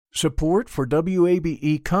Support for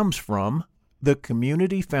WABE comes from the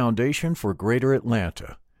Community Foundation for Greater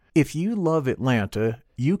Atlanta. If you love Atlanta,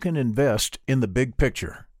 you can invest in the big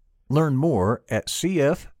picture. Learn more at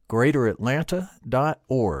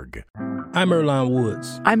cfgreateratlanta.org. I'm Earlonne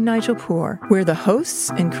Woods. I'm Nigel Poor. We're the hosts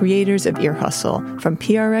and creators of Ear Hustle from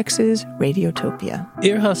PRX's Radiotopia.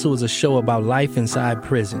 Ear Hustle is a show about life inside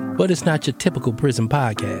prison, but it's not your typical prison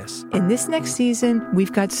podcast. In this next season,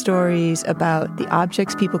 we've got stories about the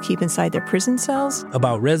objects people keep inside their prison cells,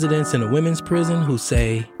 about residents in a women's prison who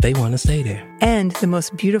say they want to stay there, and the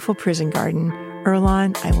most beautiful prison garden.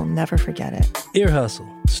 Earlonne, I will never forget it. Ear Hustle.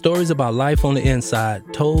 Stories about life on the inside,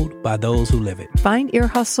 told by those who live it. Find Ear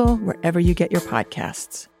Hustle wherever you get your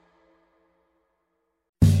podcasts.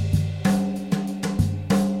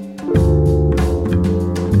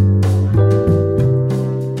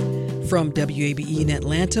 From WABE in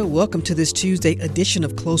Atlanta, welcome to this Tuesday edition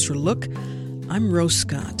of Closer Look. I'm Rose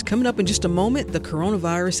Scott. Coming up in just a moment, the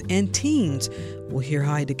coronavirus and teens. We'll hear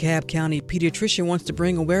how a DeKalb County pediatrician wants to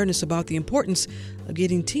bring awareness about the importance of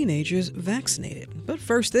getting teenagers vaccinated. But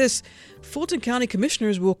first this, Fulton County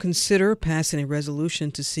commissioners will consider passing a resolution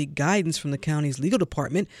to seek guidance from the county's legal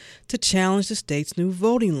department to challenge the state's new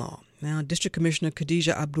voting law. Now, District Commissioner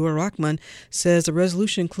Khadija Abdur-Rahman says the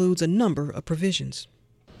resolution includes a number of provisions.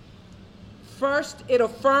 First, it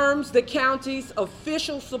affirms the county's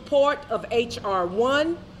official support of H.R.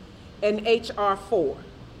 1 and H.R. 4.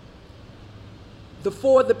 The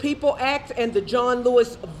For the People Act and the John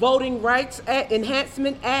Lewis Voting Rights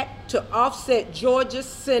Enhancement Act to offset Georgia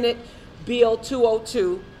Senate Bill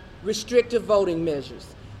 202, restrictive voting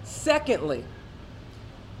measures. Secondly,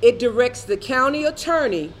 it directs the county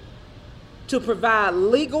attorney to provide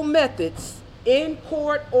legal methods in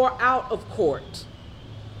court or out of court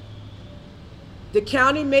the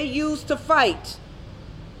county may use to fight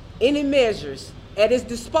any measures at its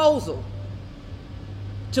disposal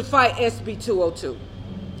to fight SB 202.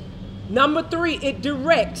 Number 3, it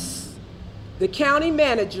directs the county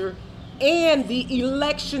manager and the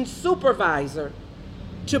election supervisor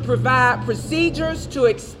to provide procedures to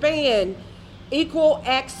expand equal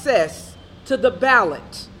access to the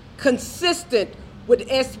ballot consistent with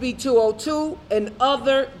SB 202 and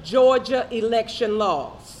other Georgia election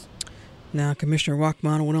laws. Now, Commissioner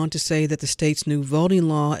Rahman went on to say that the state's new voting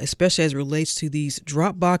law, especially as it relates to these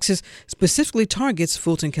drop boxes, specifically targets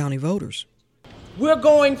Fulton County voters. We're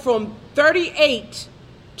going from 38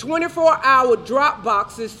 24-hour drop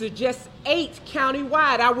boxes to just 8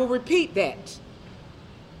 countywide. I will repeat that.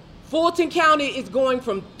 Fulton County is going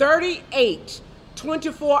from 38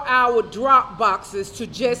 24-hour drop boxes to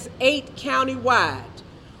just 8 countywide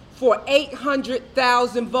for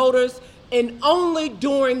 800,000 voters, and only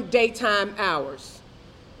during daytime hours.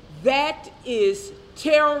 That is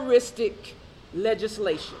terroristic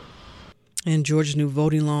legislation. And Georgia's new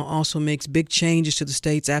voting law also makes big changes to the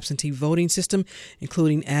state's absentee voting system,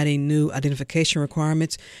 including adding new identification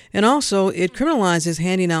requirements. And also, it criminalizes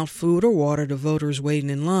handing out food or water to voters waiting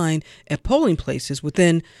in line at polling places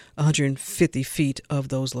within 150 feet of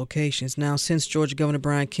those locations. Now, since Georgia Governor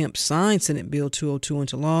Brian Kemp signed Senate Bill 202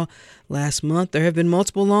 into law last month, there have been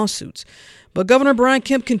multiple lawsuits. But Governor Brian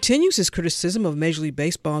Kemp continues his criticism of Major League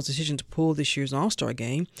Baseball's decision to pull this year's All-Star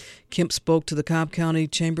game. Kemp spoke to the Cobb County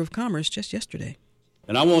Chamber of Commerce just yesterday.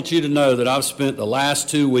 And I want you to know that I've spent the last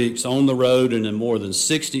 2 weeks on the road and in more than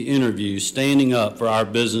 60 interviews standing up for our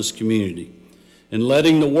business community and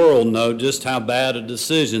letting the world know just how bad a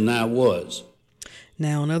decision that was.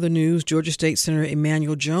 Now, in other news, Georgia State Senator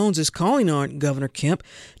Emanuel Jones is calling on Governor Kemp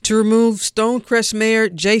to remove Stonecrest Mayor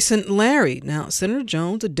Jason Larry. Now, Senator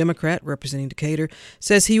Jones, a Democrat representing Decatur,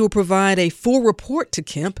 says he will provide a full report to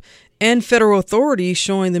Kemp and federal authorities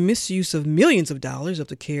showing the misuse of millions of dollars of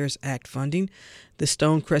the CARES Act funding. The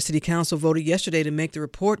Stonecrest City Council voted yesterday to make the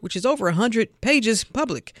report, which is over 100 pages,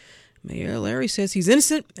 public. Mayor Larry says he's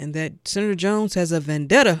innocent and that Senator Jones has a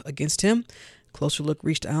vendetta against him. Closer Look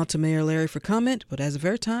reached out to Mayor Larry for comment, but as of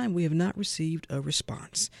our time, we have not received a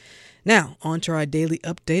response. Now, on to our daily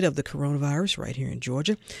update of the coronavirus right here in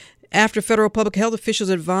Georgia. After federal public health officials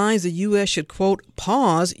advised the U.S. should, quote,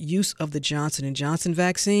 pause use of the Johnson & Johnson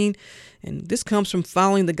vaccine, and this comes from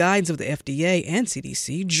following the guidance of the FDA and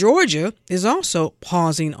CDC, Georgia is also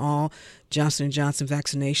pausing all Johnson & Johnson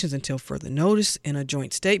vaccinations until further notice. In a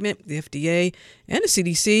joint statement, the FDA and the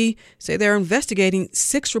CDC say they're investigating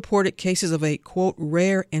 6 reported cases of a, quote,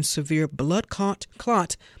 rare and severe blood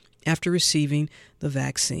clot after receiving the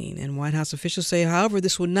vaccine. And White House officials say, however,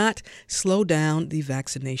 this will not slow down the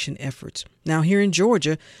vaccination efforts. Now, here in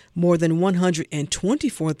Georgia, more than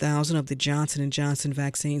 124,000 of the Johnson & Johnson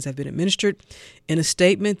vaccines have been administered. In a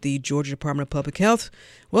statement, the Georgia Department of Public Health,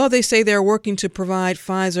 well, they say they're working to provide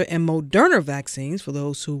Pfizer and Moderna vaccines for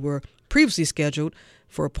those who were previously scheduled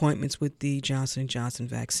for appointments with the Johnson & Johnson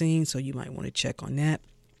vaccine, so you might want to check on that.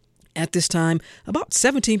 At this time, about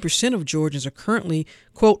 17% of Georgians are currently,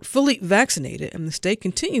 quote, fully vaccinated, and the state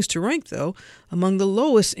continues to rank, though, among the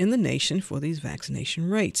lowest in the nation for these vaccination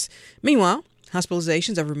rates. Meanwhile,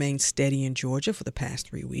 hospitalizations have remained steady in Georgia for the past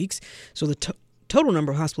 3 weeks, so the total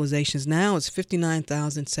number of hospitalizations now is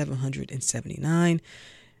 59,779.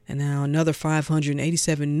 And now another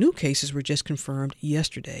 587 new cases were just confirmed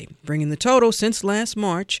yesterday, bringing the total since last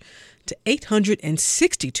March to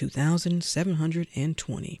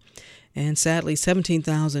 862,720. And sadly,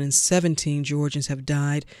 17,017 Georgians have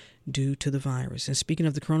died due to the virus. And speaking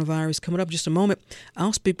of the coronavirus, coming up in just a moment,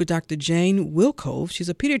 I'll speak with Dr. Jane Wilkove. She's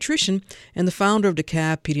a pediatrician and the founder of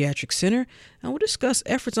DeKalb Pediatric Center. And we'll discuss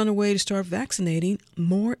efforts underway to start vaccinating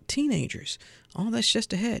more teenagers. All that's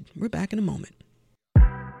just ahead. We're back in a moment.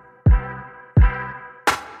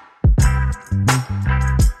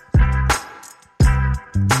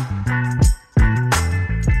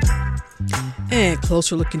 And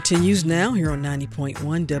Closer Look continues now here on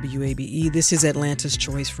 90.1 WABE. This is Atlanta's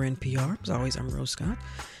Choice for NPR. As always, I'm Rose Scott.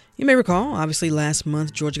 You may recall, obviously, last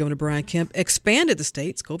month, Georgia Governor Brian Kemp expanded the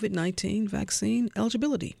state's COVID-19 vaccine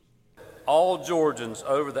eligibility. All Georgians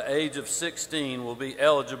over the age of 16 will be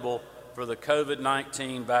eligible for the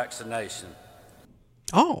COVID-19 vaccination.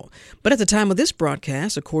 Oh, but at the time of this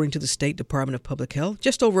broadcast, according to the State Department of Public Health,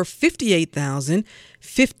 just over 58,000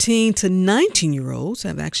 15 to 19-year-olds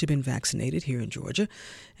have actually been vaccinated here in Georgia.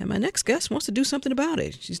 And my next guest wants to do something about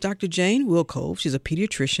it. She's Dr. Jane Wilkove. She's a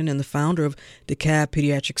pediatrician and the founder of DeKalb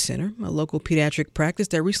Pediatric Center, a local pediatric practice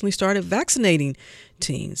that recently started vaccinating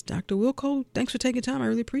teens. Dr. Wilkove, thanks for taking time. I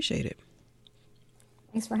really appreciate it.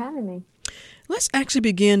 Thanks for having me. Let's actually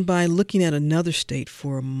begin by looking at another state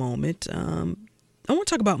for a moment. I want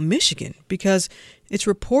to talk about Michigan because it's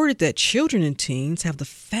reported that children and teens have the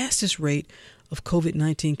fastest rate of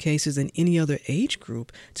COVID-19 cases than any other age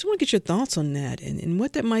group. Just want to get your thoughts on that and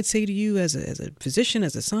what that might say to you as a physician,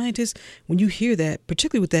 as a scientist, when you hear that,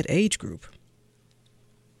 particularly with that age group.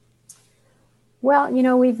 Well,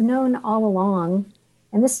 we've known all along,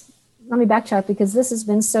 and let me backtrack because this has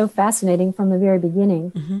been so fascinating from the very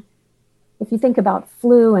beginning. Mm-hmm. If you think about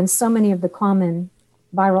flu and so many of the common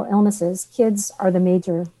viral illnesses, kids are the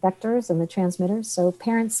major vectors and the transmitters. So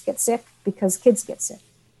parents get sick because kids get sick.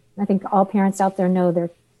 And I think all parents out there know their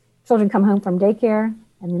children come home from daycare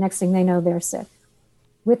and the next thing they know, they're sick.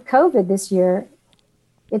 With COVID this year,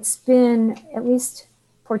 it's been at least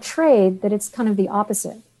portrayed that it's kind of the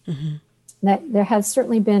opposite. Mm-hmm. That there have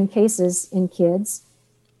certainly been cases in kids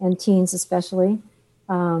and teens especially.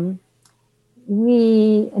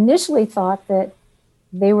 We initially thought that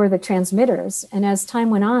they were the transmitters. And as time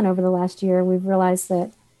went on over the last year, we've realized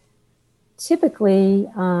that typically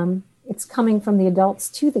it's coming from the adults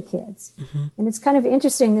to the kids. Mm-hmm. And it's kind of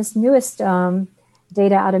interesting, this newest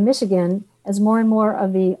data out of Michigan, as more and more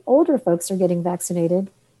of the older folks are getting vaccinated,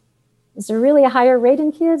 is there really a higher rate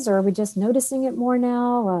in kids, or are we just noticing it more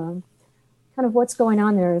now? Kind of what's going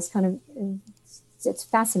on there is it's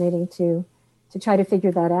fascinating to try to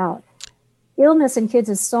figure that out. Illness in kids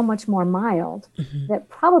is so much more mild mm-hmm. that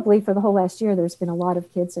probably for the whole last year, there's been a lot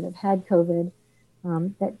of kids that have had COVID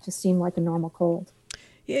that just seem like a normal cold.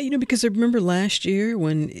 Yeah, because I remember last year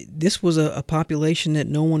when this was a population that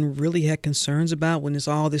no one really had concerns about. When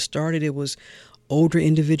all this started, it was older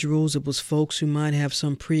individuals. It was folks who might have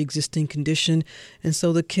some pre-existing condition. And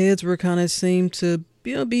so the kids were kind of seemed to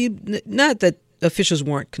be, not that officials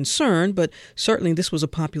weren't concerned, but certainly this was a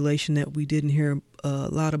population that we didn't hear a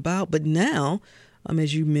lot about. But now,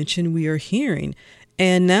 as you mentioned, we are hearing.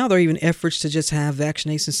 And now there are even efforts to just have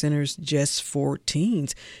vaccination centers just for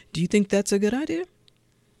teens. Do you think that's a good idea?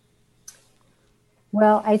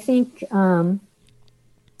 Well, I think for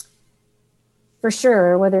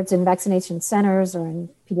sure, whether it's in vaccination centers or in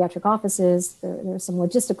pediatric offices, there are some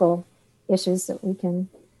logistical issues that we can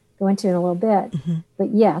go into in a little bit. Mm-hmm. But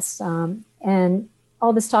yes, and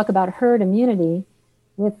all this talk about herd immunity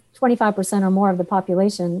with 25% or more of the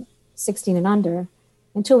population 16 and under,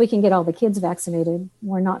 until we can get all the kids vaccinated,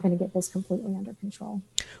 we're not going to get this completely under control.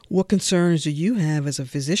 What concerns do you have as a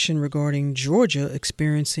physician regarding Georgia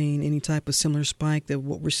experiencing any type of similar spike that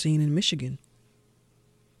what we're seeing in Michigan?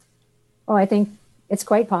 Oh, I think it's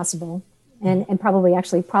quite possible and probably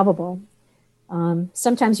actually probable.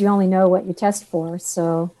 Sometimes you only know what you test for.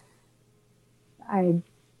 So I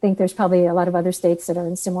think there's probably a lot of other states that are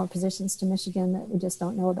in similar positions to Michigan that we just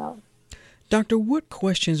don't know about. Doctor, what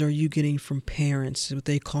questions are you getting from parents? What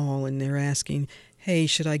they call and they're asking, hey,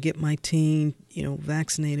 should I get my teen,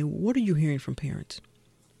 vaccinated? What are you hearing from parents?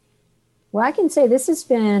 Well, I can say this has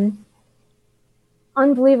been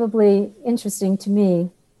unbelievably interesting to me,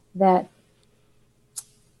 that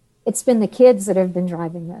it's been the kids that have been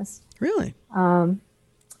driving this. Really? And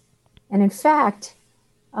in fact,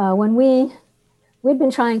 when we'd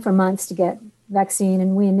been trying for months to get vaccine,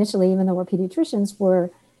 and we initially, even though we're pediatricians, were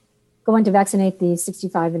going to vaccinate the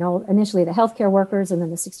 65 and old, initially the healthcare workers and then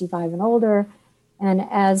the 65 and older. And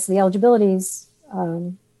as the eligibilities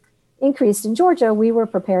increased in Georgia, we were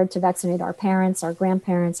prepared to vaccinate our parents, our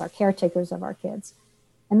grandparents, our caretakers of our kids.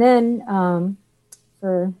 And then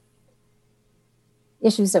for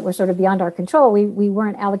issues that were sort of beyond our control, we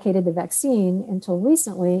weren't allocated the vaccine until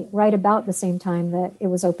recently, right about the same time that it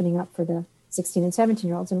was opening up for the 16 and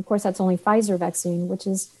 17-year-olds. And of course, that's only Pfizer vaccine, which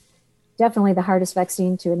is definitely the hardest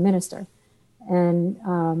vaccine to administer.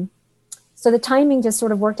 And so the timing just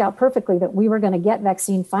sort of worked out perfectly that we were going to get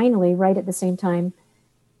vaccine finally right at the same time.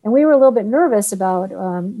 And we were a little bit nervous about,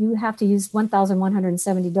 you have to use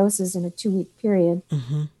 1,170 doses in a 2-week period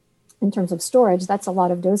in terms of storage. That's a lot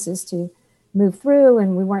of doses to move through,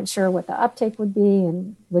 and we weren't sure what the uptake would be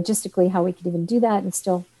and logistically how we could even do that and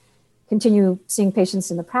still continue seeing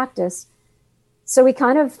patients in the practice. So we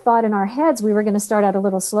kind of thought in our heads we were going to start out a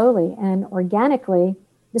little slowly, and organically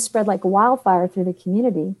this spread like wildfire through the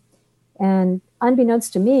community. And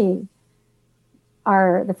unbeknownst to me,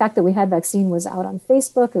 the fact that we had vaccine was out on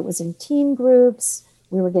Facebook, it was in teen groups,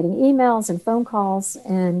 we were getting emails and phone calls.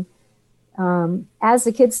 And as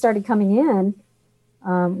the kids started coming in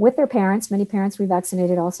with their parents, many parents we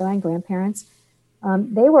vaccinated also, and grandparents,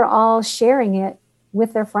 they were all sharing it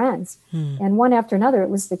with their friends. And one after another, it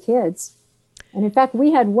was the kids. And in fact,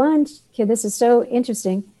 we had one kid, this is so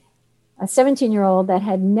interesting, a 17-year-old that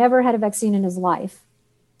had never had a vaccine in his life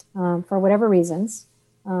for whatever reasons,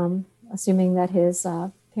 assuming that his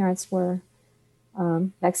parents were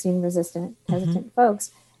vaccine resistant, hesitant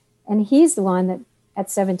folks. And he's the one that at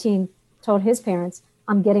 17 told his parents,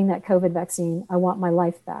 I'm getting that COVID vaccine. I want my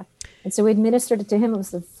life back. And so we administered it to him. It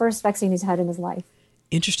was the first vaccine he's had in his life.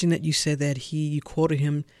 Interesting that you said that you quoted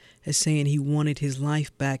him as saying he wanted his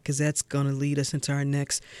life back, because that's going to lead us into our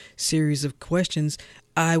next series of questions.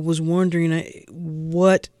 I was wondering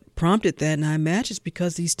what prompted that, and I imagine it's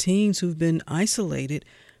because these teens who've been isolated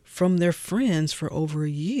from their friends for over a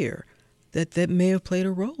year, that may have played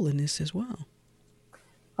a role in this as well.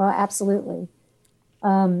 Absolutely.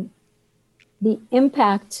 The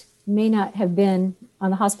impact may not have been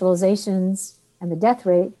on the hospitalizations and the death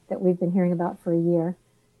rate that we've been hearing about for a year,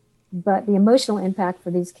 but the emotional impact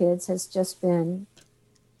for these kids has just been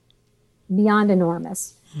beyond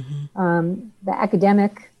enormous. The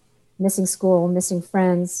academic, missing school, missing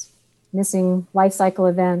friends, missing life cycle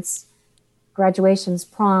events, graduations,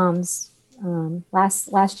 proms,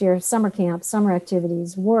 last year, summer camp, summer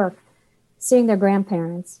activities, work, seeing their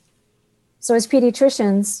grandparents. So as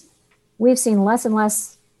pediatricians, we've seen less and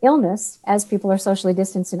less illness as people are socially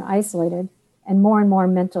distanced and isolated, and more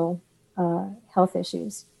mental health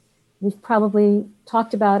issues. We've probably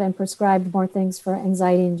talked about and prescribed more things for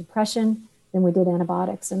anxiety and depression than we did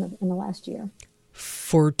antibiotics in the last year.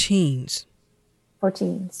 For teens? For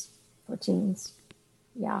teens.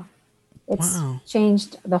 Yeah. It's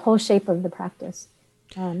changed the whole shape of the practice.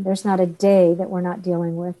 There's not a day that we're not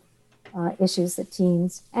dealing with issues that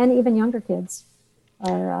teens and even younger kids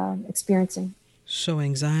are experiencing. So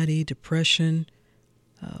anxiety, depression,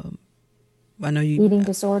 I know you... Eating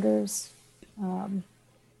disorders,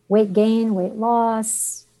 weight gain, weight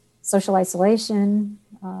loss, social isolation,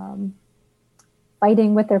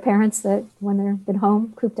 fighting with their parents that when they've been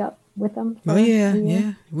home, cooped up with them.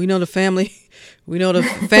 Yeah. We know the family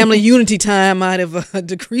unity time might have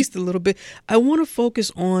decreased a little bit. I want to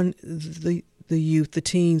focus on the youth, the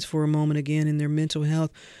teens for a moment again, and their mental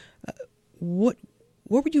health. What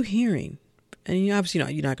were you hearing? And obviously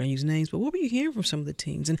you're not going to use names, but what were you hearing from some of the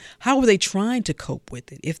teens, and how were they trying to cope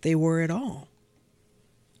with it, if they were at all?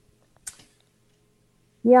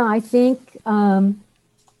 Yeah, I think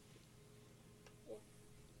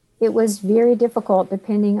it was very difficult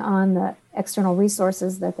depending on the external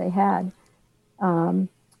resources that they had. And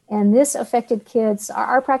this affected kids.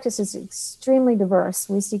 Our practice is extremely diverse.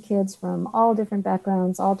 We see kids from all different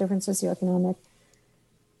backgrounds, all different socioeconomic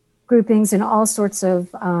groupings, and all sorts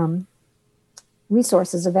of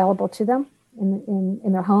resources available to them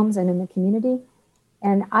in their homes and in the community.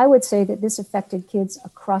 And I would say that this affected kids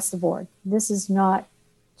across the board. This is not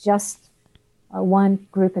just one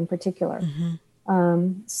group in particular.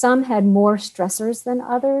 Some had more stressors than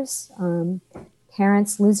others.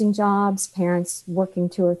 Parents losing jobs, parents working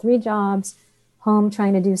 2 or 3 jobs, home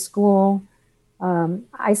trying to do school,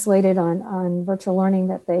 isolated on virtual learning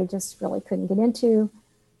that they just really couldn't get into.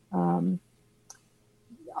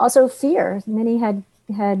 Also fear. Many had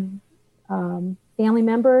family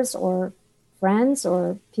members or friends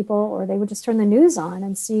or people, or they would just turn the news on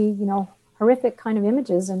and see, horrific kind of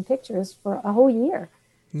images and pictures for a whole year.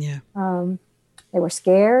 Yeah. They were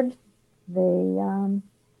scared. They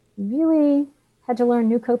really had to learn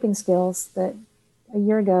new coping skills that a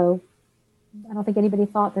year ago, I don't think anybody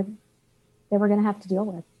thought that they were going to have to deal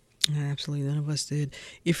with. Absolutely. None of us did.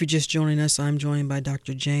 If you're just joining us, I'm joined by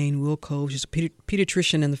Dr. Jane Wilco. She's a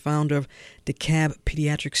pediatrician and the founder of DeKalb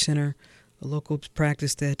Pediatric Center, a local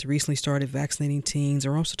practice that recently started vaccinating teens.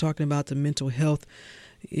 We're also talking about the mental health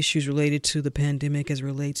issues related to the pandemic as it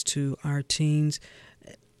relates to our teens.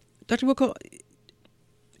 Dr. Wilco,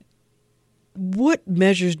 what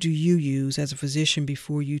measures do you use as a physician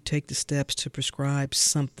before you take the steps to prescribe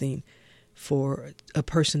something for a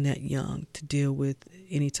person that young to deal with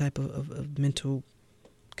any type of mental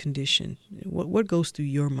condition? What goes through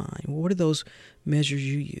your mind? What are those measures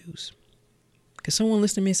you use? Because someone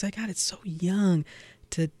listening may say, God, it's so young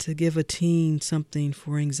to give a teen something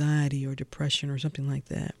for anxiety or depression or something like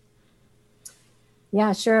that.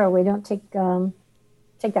 Yeah, sure. We don't take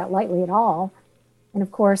that lightly at all. And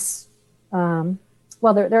of course, there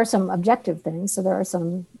are some objective things. So there are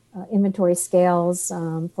some inventory scales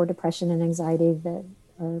for depression and anxiety that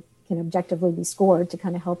can objectively be scored to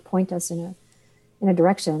kind of help point us in a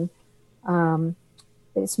direction.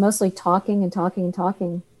 It's mostly talking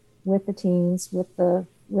with the teens, with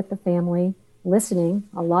the family, listening,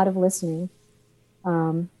 a lot of listening,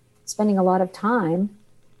 spending a lot of time.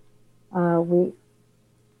 We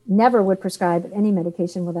never would prescribe any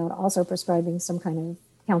medication without also prescribing some kind of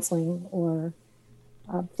counseling or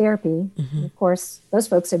therapy. Mm-hmm. And of course, those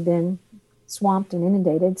folks have been swamped and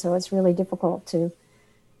inundated, so it's really difficult to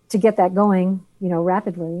get that going,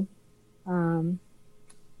 rapidly.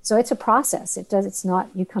 So it's a process. It's not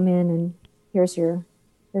you come in and here's your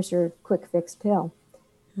quick fix pill.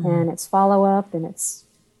 Mm-hmm. And it's follow-up, and it's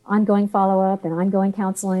ongoing follow-up and ongoing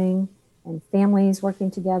counseling and families working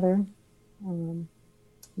together.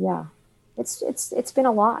 It's been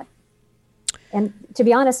a lot. And to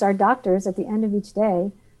be honest, our doctors at the end of each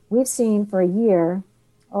day, we've seen for a year,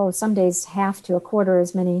 some days half to a quarter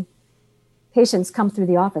as many patients come through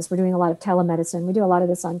the office. We're doing a lot of telemedicine. We do a lot of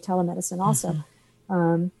this on telemedicine also.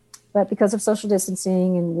 Mm-hmm. But because of social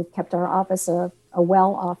distancing, and we've kept our office a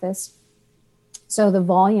well office, so the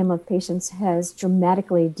volume of patients has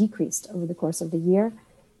dramatically decreased over the course of the year.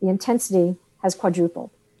 The intensity has quadrupled.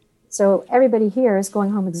 So everybody here is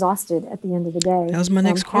going home exhausted at the end of the day. That was my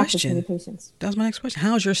next question.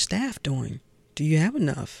 How's your staff doing? Do you have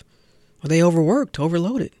enough? Are they overworked,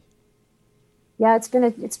 overloaded? Yeah, it's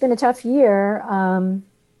been a tough year.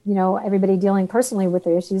 Everybody dealing personally with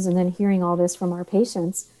their issues, and then hearing all this from our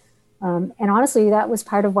patients. And honestly, that was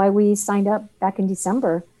part of why we signed up back in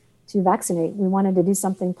December to vaccinate. We wanted to do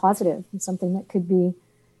something positive and something that could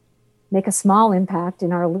make a small impact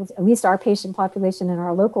in at least our patient population in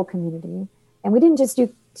our local community. And we didn't just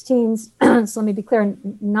do teens, so let me be clear,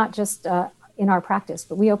 not just in our practice,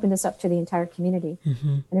 but we opened this up to the entire community. Mm-hmm.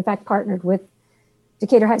 And in fact, partnered with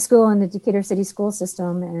Decatur High School and the Decatur City School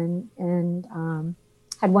System and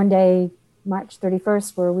had one day, March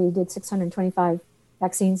 31st, where we did 625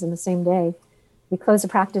 vaccines in the same day. We closed the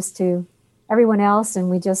practice to everyone else, and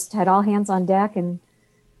we just had all hands on deck, and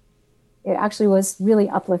it actually was really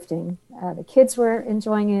uplifting. The kids were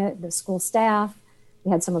enjoying it, the school staff.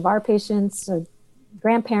 We had some of our patients,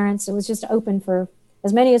 grandparents. It was just open for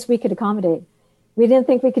as many as we could accommodate. We didn't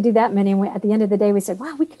think we could do that many. And at the end of the day, we said,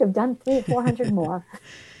 wow, we could have done 300 or 400 more.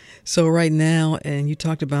 So right now, and you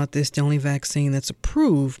talked about this, the only vaccine that's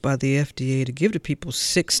approved by the FDA to give to people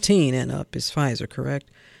 16 and up is Pfizer,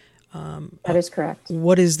 correct? That is correct.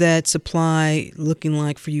 What is that supply looking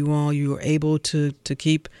like for you all? You are able to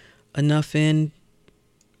keep enough in?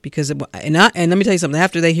 Because and let me tell you something.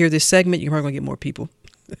 After they hear this segment, you're probably going to get more people.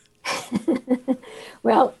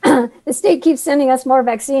 Well, the state keeps sending us more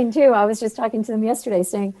vaccine too. I was just talking to them yesterday,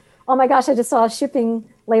 saying, "Oh my gosh, I just saw a shipping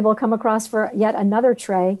label come across for yet another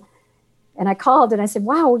tray." And I called and I said,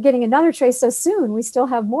 "Wow, we're getting another tray so soon. We still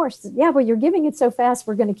have more." She said, "Yeah, but you're giving it so fast.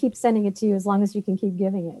 We're going to keep sending it to you as long as you can keep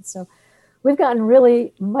giving it." So we've gotten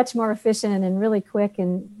really much more efficient and really quick.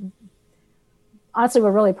 And honestly,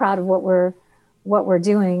 we're really proud of what we're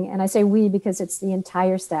doing. And I say we because it's the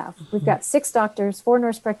entire staff. We've got 6 doctors, 4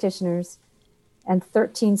 nurse practitioners, and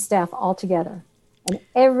 13 staff altogether. And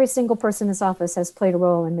every single person in this office has played a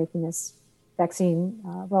role in making this vaccine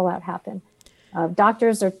rollout happen.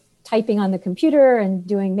 Doctors are typing on the computer and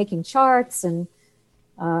making charts, and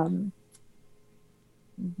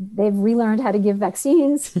they've relearned how to give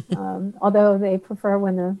vaccines, although they prefer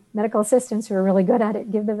when the medical assistants who are really good at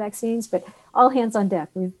it give the vaccines. But all hands on deck.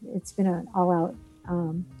 It's been an all-out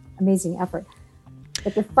amazing effort.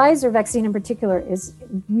 But the Pfizer vaccine in particular is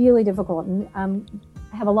really difficult. And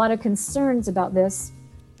I have a lot of concerns about this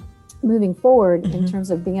moving forward in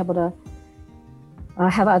terms of being able to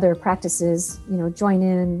have other practices, join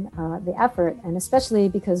in the effort. And especially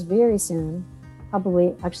because very soon,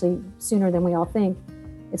 probably actually sooner than we all think,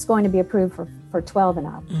 it's going to be approved for 12 and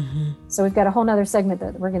up. So we've got a whole nother segment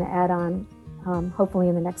that we're going to add on, hopefully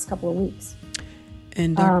in the next couple of weeks.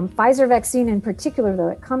 And Pfizer vaccine in particular, though,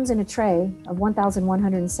 it comes in a tray of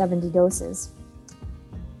 1,170 doses.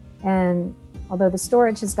 And although the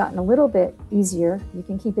storage has gotten a little bit easier, you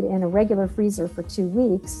can keep it in a regular freezer for 2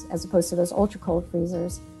 weeks as opposed to those ultra cold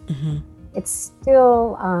freezers. It's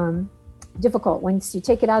still difficult. Once you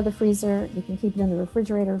take it out of the freezer, you can keep it in the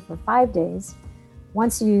refrigerator for 5 days.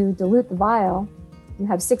 Once you dilute the vial, you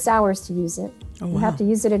have 6 hours to use it. You have to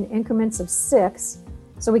use it in increments of 6.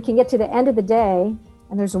 So we can get to the end of the day,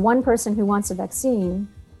 and there's one person who wants a vaccine,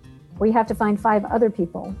 or you have to find 5 other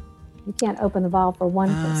people. You can't open the vial for one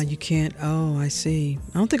person. You can't. Oh, I see.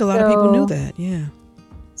 I don't think a lot of people knew that. Yeah.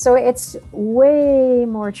 So it's way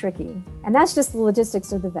more tricky. And that's just the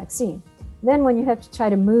logistics of the vaccine. Then when you have to try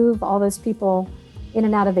to move all those people in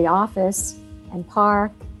and out of the office and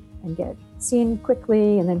park and get seen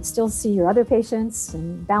quickly and then still see your other patients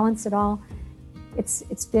and balance it all, it's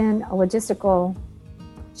been a logistical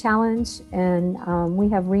challenge. And we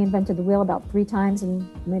have reinvented the wheel about 3 times and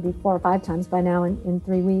maybe 4 or 5 times by now in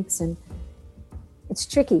 3 weeks. And it's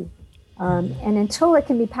tricky. And until it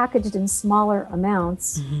can be packaged in smaller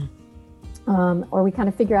amounts, or we kind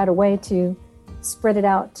of figure out a way to spread it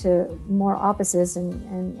out to more offices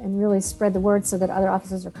and really spread the word so that other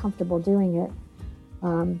offices are comfortable doing it,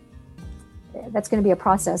 that's going to be a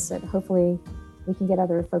process that hopefully we can get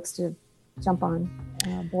other folks to jump on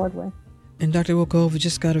board with. And Dr. Wilkova,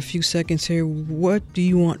 just got a few seconds here. What do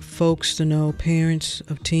you want folks to know, parents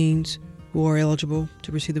of teens who are eligible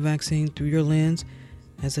to receive the vaccine, through your lens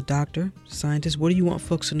as a doctor, scientist? What do you want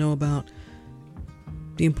folks to know about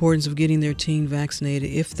the importance of getting their teen vaccinated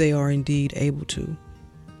if they are indeed able to,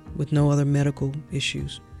 with no other medical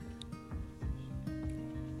issues?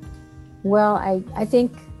 Well, I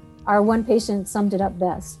think our one patient summed it up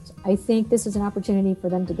best. I think this is an opportunity for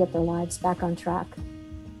them to get their lives back on track.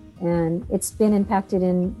 And it's been impacted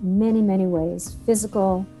in many, many ways: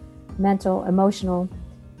 physical, mental, emotional.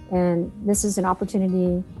 And this is an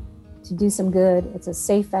opportunity to do some good. It's a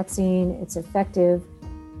safe vaccine, it's effective,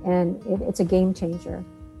 and it's a game changer.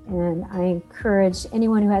 And I encourage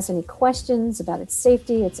anyone who has any questions about its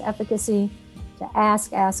safety, its efficacy, to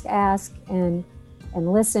ask, and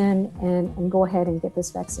listen and go ahead and get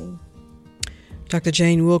this vaccine. Dr.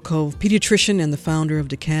 Jane Wilkova, pediatrician and the founder of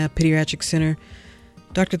DeKalb Pediatric Center.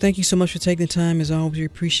 Doctor, thank you so much for taking the time. As always, we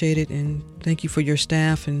appreciate it. And thank you for your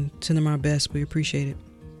staff, and send them our best. We appreciate it.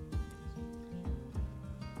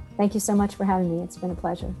 Thank you so much for having me. It's been a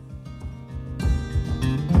pleasure.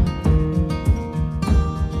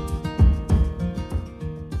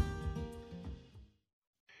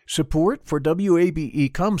 Support for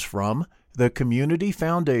WABE comes from the Community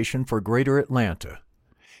Foundation for Greater Atlanta.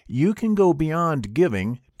 You can go beyond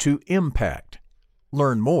giving to impact.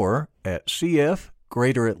 Learn more at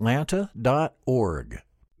cfgreateratlanta.org.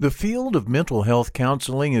 The field of mental health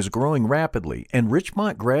counseling is growing rapidly, and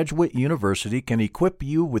Richmont Graduate University can equip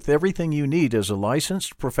you with everything you need as a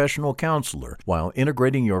licensed professional counselor while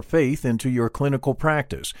integrating your faith into your clinical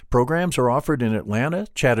practice. Programs are offered in Atlanta,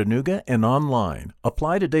 Chattanooga, and online.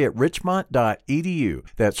 Apply today at richmont.edu.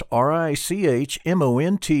 That's richmont.edu.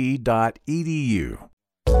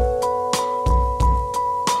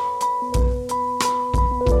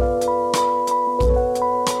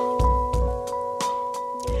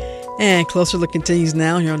 And Closer Look continues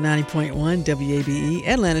now here on 90.1 WABE,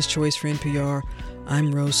 Atlanta's Choice for NPR.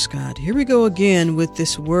 I'm Rose Scott. Here we go again with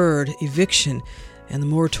this word, eviction, and the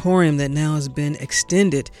moratorium that now has been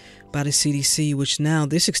extended by the CDC, which now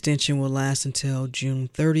this extension will last until June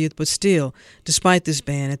 30th. But still, despite this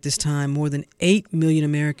ban at this time, more than 8 million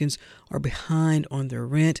Americans are behind on their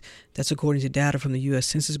rent. That's according to data from the U.S.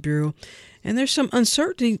 Census Bureau. And there's some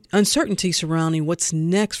uncertainty surrounding what's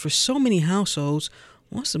next for so many households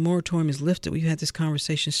once the moratorium is lifted, we've had this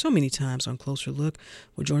conversation so many times on Closer Look.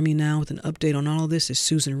 Well, joining me now with an update on all of this is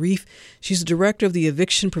Susan Reef. She's the director of the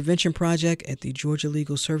Eviction Prevention Project at the Georgia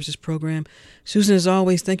Legal Services Program. Susan, as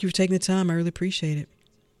always, thank you for taking the time. I really appreciate it.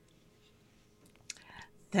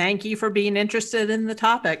 Thank you for being interested in the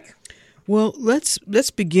topic. Well, let's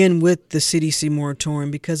begin with the CDC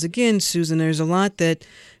moratorium because, again, Susan, there's a lot that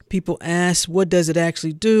people ask, what does it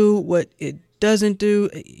actually do, what it doesn't do?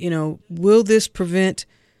 Will this prevent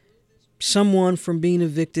someone from being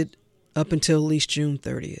evicted up until at least June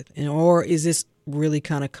 30th? Or is this really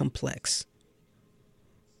kind of complex?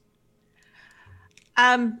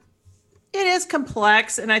 It is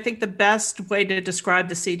complex, and I think the best way to describe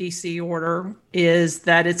the CDC order is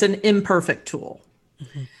that it's an imperfect tool.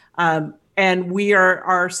 Mm-hmm. And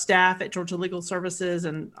our staff at Georgia Legal Services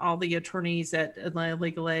and all the attorneys at Atlanta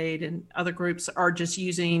Legal Aid and other groups are just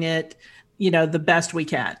using it, the best we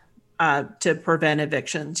can to prevent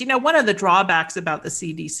evictions. One of the drawbacks about the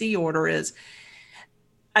CDC order is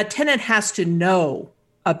a tenant has to know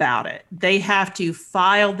about it. They have to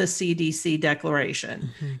file the CDC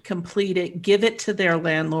declaration, mm-hmm. complete it, give it to their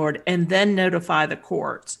landlord, and then notify the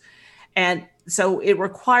courts. And so it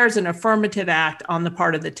requires an affirmative act on the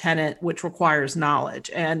part of the tenant, which requires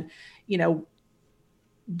knowledge. And,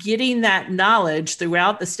 getting that knowledge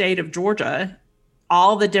throughout the state of Georgia,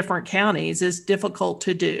 all the different counties, is difficult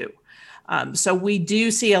to do. So we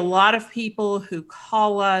do see a lot of people who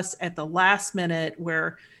call us at the last minute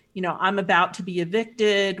where, I'm about to be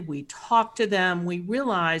evicted. We talk to them. We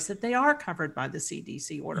realize that they are covered by the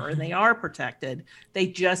CDC order and they are protected. They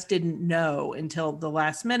just didn't know until the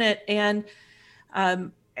last minute. And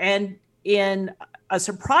in a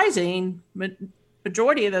surprising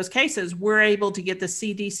majority of those cases, we're able to get the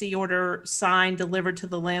CDC order signed, delivered to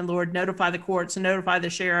the landlord, notify the courts, and notify the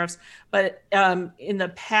sheriffs. But in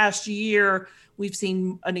the past year, we've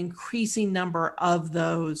seen an increasing number of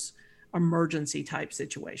those emergency type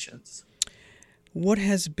situations. What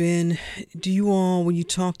has been, do you all, when you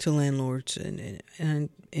talk to landlords, and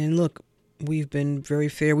look, we've been very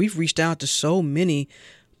fair. We've reached out to so many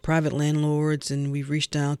private landlords and we've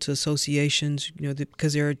reached out to associations,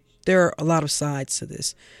 because there are a lot of sides to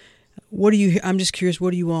this. I'm just curious,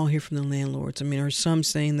 what do you all hear from the landlords? I mean, are some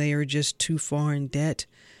saying they are just too far in debt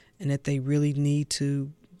and that they really need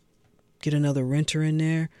to get another renter in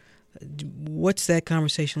there? What's that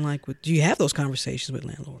conversation like? Do you have those conversations with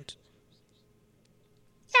landlords?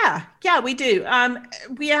 Yeah, we do.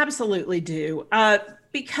 We absolutely do.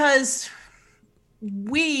 Because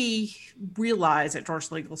we realize at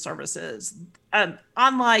Georgia Legal Services,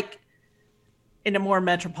 unlike in a more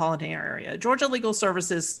metropolitan area, Georgia Legal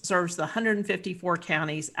Services serves the 154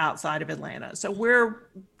 counties outside of Atlanta. So we're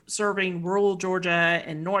serving rural Georgia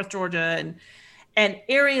and North Georgia and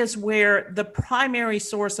areas where the primary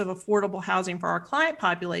source of affordable housing for our client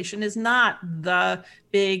population is not the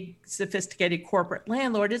big sophisticated corporate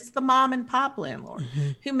landlord. It's the mom and pop landlord mm-hmm.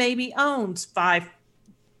 who maybe owns 5,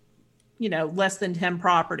 less than 10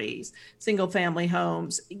 properties, single family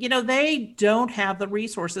homes. They don't have the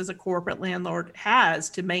resources a corporate landlord has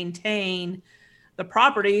to maintain the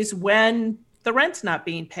properties when the rent's not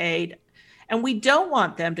being paid. And we don't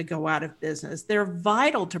want them to go out of business. They're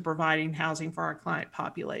vital to providing housing for our client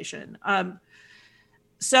population.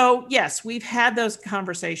 So yes, we've had those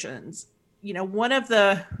conversations. And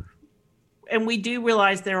we do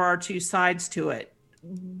realize there are two sides to it.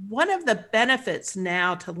 One of the benefits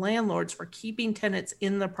now to landlords for keeping tenants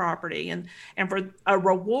in the property and for a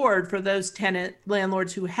reward for those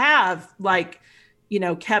landlords who have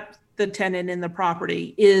kept the tenant in the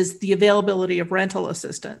property is the availability of rental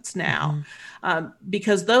assistance now. Mm-hmm.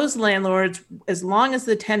 Because those landlords, as long as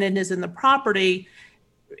the tenant is in the property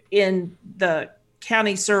in the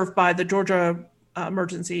county served by the Georgia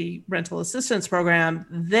Emergency Rental Assistance Program,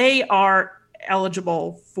 they are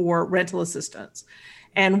eligible for rental assistance.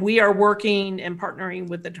 And we are working and partnering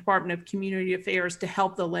with the Department of Community Affairs to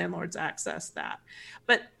help the landlords access that.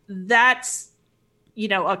 But that's,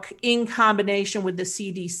 in combination with the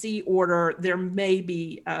CDC order, there may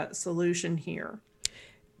be a solution here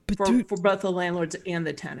for both the landlords and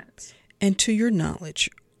the tenants. And to your knowledge,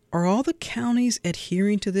 are all the counties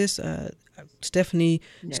adhering to this? Stephanie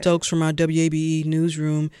Stokes from our WABE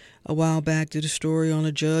newsroom a while back did a story on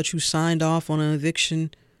a judge who signed off on an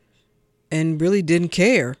eviction and really didn't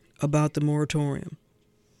care about the moratorium.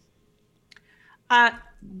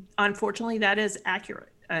 Unfortunately, that is accurate.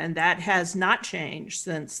 And that has not changed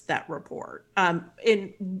since that report.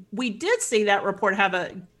 And we did see that report have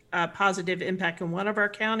a positive impact in one of our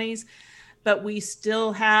counties, but we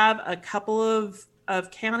still have a couple of of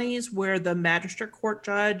counties where the magistrate court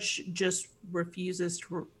judge just refuses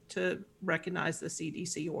to recognize the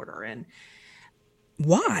CDC order. And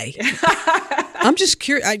why? I'm just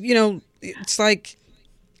curious. It's like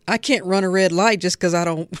I can't run a red light just because I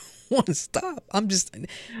don't want to stop. I'm just,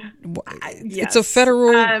 it's a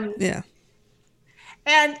federal, yeah.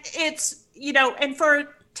 And it's, and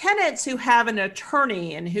for tenants who have an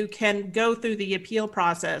attorney and who can go through the appeal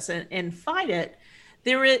process and fight it,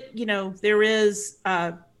 there is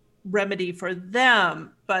a remedy for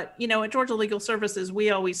them. But, at Georgia Legal Services, we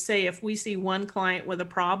always say if we see one client with a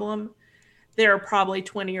problem, there are probably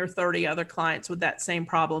 20 or 30 other clients with that same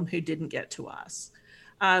problem who didn't get to us.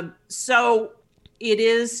 So it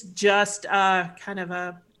is just kind of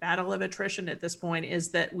a battle of attrition at this point, is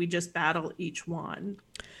that we just battle each one.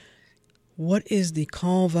 What is the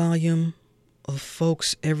call volume of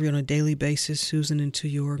folks on a daily basis, Susan, into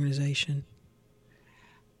your organization?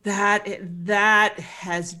 That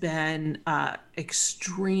has been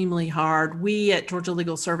extremely hard. We at Georgia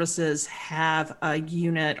Legal Services have a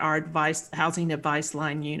unit, our housing advice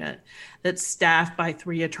line unit, that's staffed by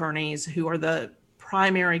 3 attorneys who are the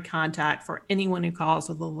primary contact for anyone who calls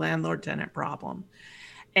with a landlord-tenant problem.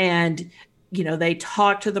 And they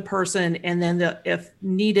talk to the person, and then if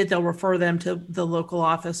needed, they'll refer them to the local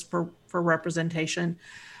office for representation.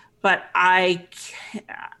 But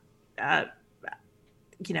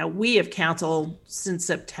we have counseled since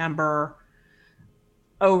September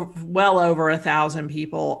well over 1,000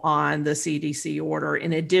 people on the CDC order,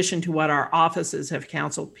 in addition to what our offices have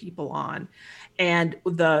counseled people on. And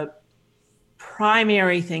the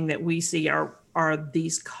primary thing that we see are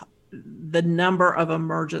the number of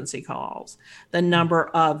emergency calls, the number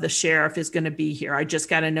of the sheriff is going to be here. I just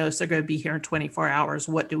got a notice they're going to be here in 24 hours.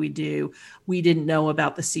 What do? We didn't know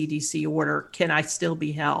about the CDC order. Can I still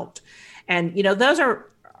be helped? And,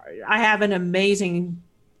 I have an amazing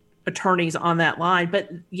attorneys on that line, but,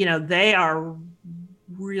 they are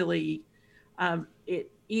really,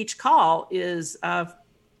 each call is,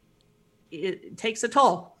 it takes a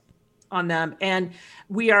toll on them. And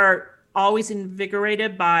we are always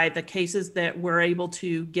invigorated by the cases that we're able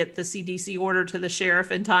to get the CDC order to the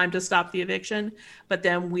sheriff in time to stop the eviction. But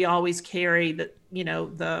then we always carry the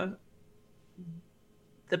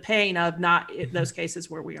pain of not those cases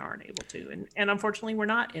where we aren't able to. And unfortunately, we're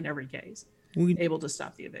not in every case able to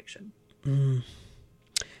stop the eviction.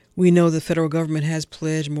 We know the federal government has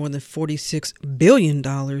pledged more than $46 billion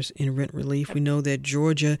in rent relief. We know that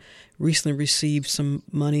Georgia recently received some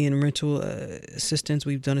money in rental assistance.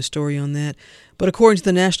 We've done a story on that. But according to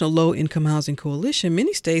the National Low Income Housing Coalition,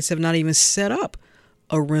 many states have not even set up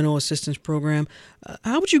a rental assistance program.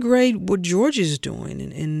 How would you grade what Georgia's doing?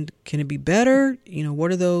 And can it be better?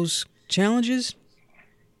 What are those challenges?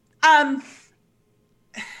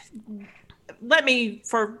 Let me,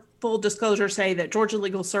 for full disclosure, say that Georgia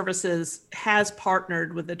Legal Services has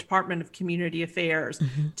partnered with the Department of Community Affairs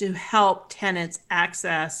to help tenants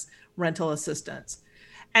access rental assistance.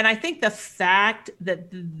 And I think the fact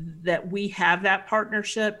that we have that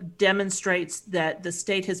partnership demonstrates that the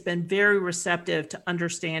state has been very receptive to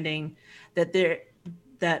understanding that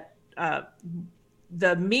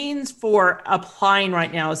the means for applying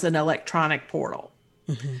right now is an electronic portal.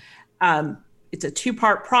 It's a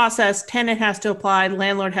 2-part process. Tenant has to apply,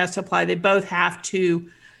 landlord has to apply. They both have to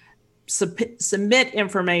submit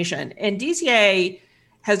information. And DCA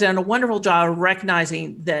has done a wonderful job of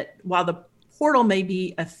recognizing that while the portal may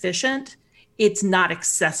be efficient, it's not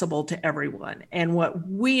accessible to everyone. And what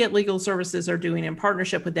we at Legal Services are doing in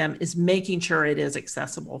partnership with them is making sure it is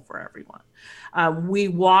accessible for everyone. We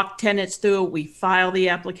walk tenants through it. We file the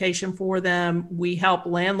application for them. We help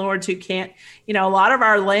landlords who can't, a lot of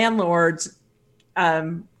our landlords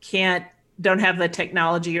don't have the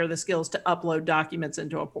technology or the skills to upload documents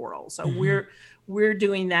into a portal. So we're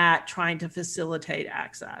doing that, trying to facilitate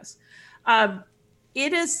access.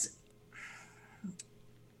 It is,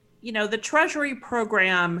 the Treasury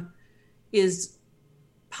program is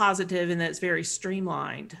positive and that it's very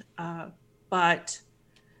streamlined. But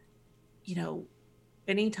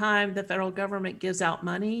anytime the federal government gives out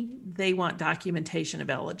money, they want documentation of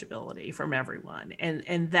eligibility from everyone.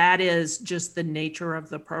 And that is just the nature of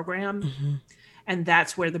the program. And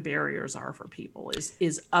that's where the barriers are for people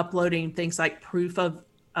is uploading things like proof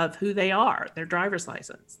of who they are, their driver's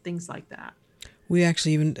license, things like that. We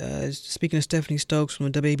actually even, speaking of Stephanie Stokes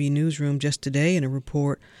from the WAB Newsroom just today in a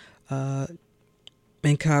report,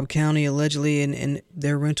 in Cobb County allegedly in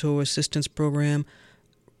their rental assistance program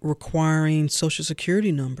requiring Social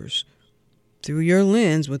Security numbers. Through your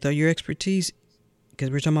lens, with your expertise, because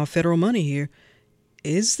we're talking about federal money here,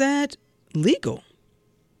 is that legal?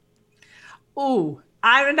 Ooh,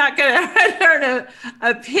 I'm not going to render an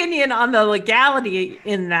opinion on the legality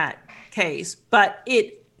in that case, but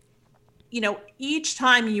each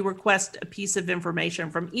time you request a piece of information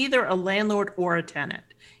from either a landlord or a tenant,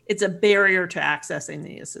 it's a barrier to accessing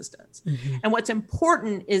the assistance. Mm-hmm. And what's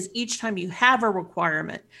important is each time you have a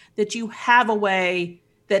requirement, that you have a way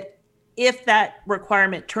that if that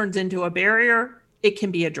requirement turns into a barrier, it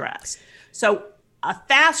can be addressed. So a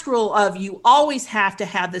fast rule of you always have to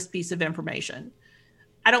have this piece of information,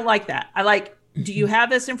 I don't like that. I like, do you have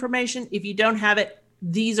this information? If you don't have it,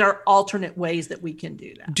 these are alternate ways that we can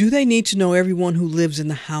do that. Do they need to know everyone who lives in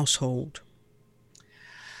the household?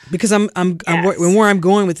 Because I'm where I'm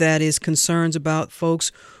going with that is concerns about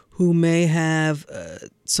folks who may have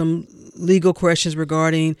some legal questions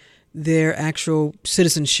regarding their actual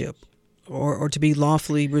citizenship or to be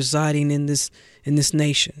lawfully residing in this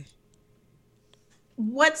nation.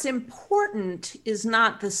 What's important is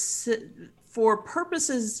not for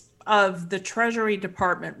purposes of the Treasury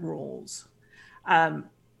Department rules,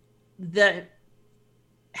 the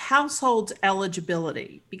household's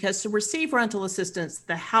eligibility, because to receive rental assistance,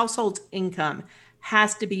 the household's income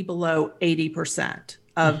has to be below 80%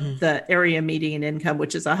 of the area median income,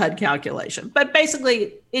 which is a HUD calculation. But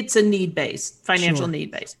basically, it's a need-based, financial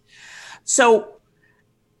need-based. So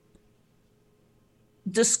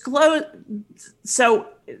the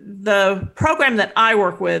program that I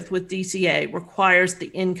work with DCA requires the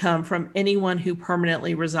income from anyone who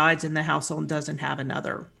permanently resides in the household and doesn't have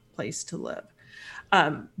another place to live,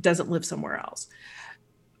 doesn't live somewhere else.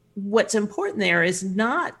 What's important there is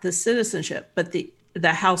not the citizenship, but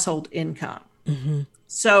the household income. Mm-hmm.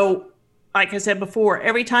 So, like I said before,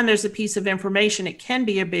 every time there's a piece of information, it can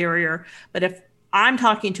be a barrier. But if I'm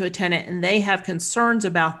talking to a tenant and they have concerns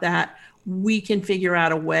about that, we can figure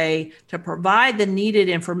out a way to provide the needed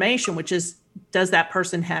information, which is, does that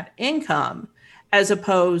person have income, as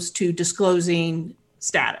opposed to disclosing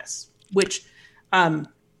status, which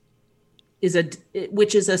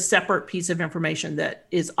is a separate piece of information that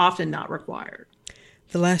is often not required.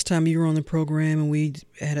 The last time you were on the program and we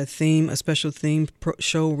had a special theme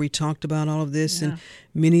show where we talked about all of this, and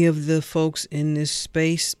many of the folks in this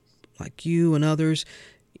space, like you and others,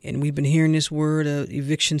 and we've been hearing this word,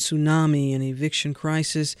 eviction tsunami and eviction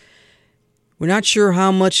crisis. We're not sure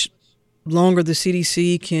how much longer the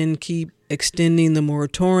CDC can keep extending the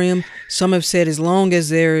moratorium. Some have said as long as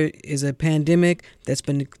there is a pandemic that's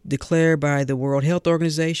been declared by the World Health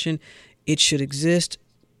Organization, it should exist.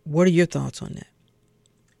 What are your thoughts on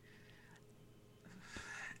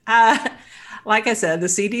that? Like I said, the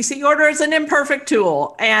CDC order is an imperfect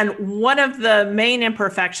tool. And one of the main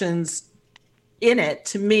imperfections in it,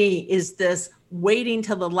 to me, is this waiting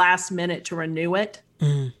till the last minute to renew it.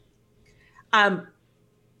 Mm. I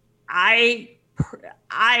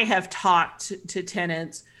have talked to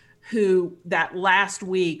tenants who that last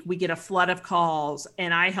week we get a flood of calls,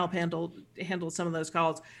 and I help handle some of those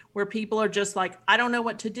calls where people are just like, I don't know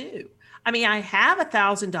what to do. I mean, I have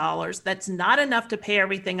 $1,000. That's not enough to pay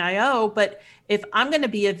everything I owe. But if I'm going to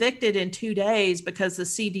be evicted in 2 days because the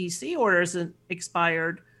CDC order isn't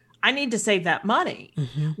expired, I need to save that money.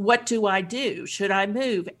 Mm-hmm. What do I do? Should I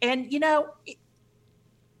move? And,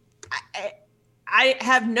 I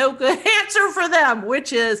have no good answer for them,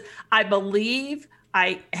 which is I believe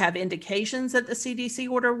I have indications that the CDC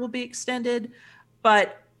order will be extended,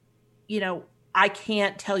 but, I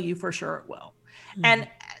can't tell you for sure it will. Mm-hmm. And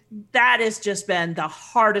that has just been the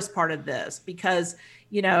hardest part of this because,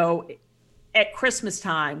 at Christmas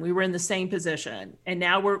time, we were in the same position, and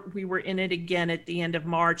now we were in it again at the end of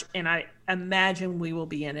March, and I imagine we will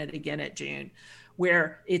be in it again at June,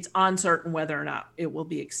 where it's uncertain whether or not it will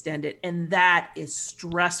be extended, and that is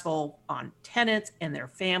stressful on tenants and their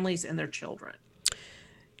families and their children.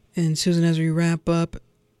 And Susan, as we wrap up,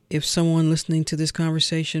 if someone listening to this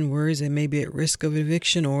conversation worries they may be at risk of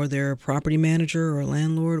eviction, or they're a property manager or a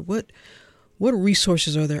landlord, what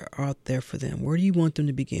resources are there out there for them? Where do you want them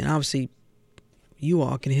to begin? Obviously, you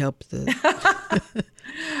all can help.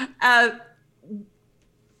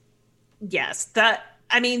 Yes.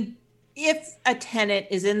 If a tenant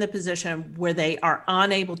is in the position where they are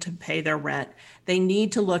unable to pay their rent, they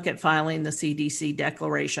need to look at filing the CDC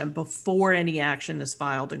declaration before any action is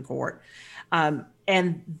filed in court. And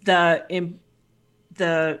the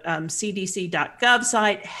CDC.gov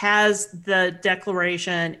site has the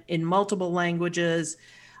declaration in multiple languages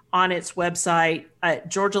on its website. At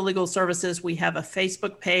Georgia Legal Services, we have a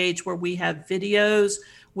Facebook page where we have videos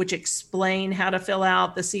which explain how to fill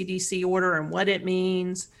out the CDC order and what it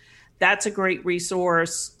means. That's a great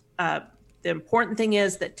resource. The important thing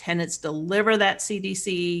is that tenants deliver that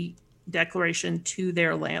CDC declaration to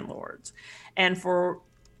their landlords. And for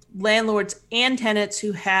landlords and tenants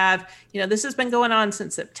who have, this has been going on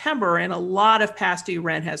since September, and a lot of past due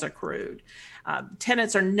rent has accrued.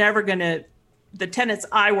 Tenants are never going to, the tenants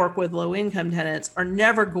I work with, low income tenants, are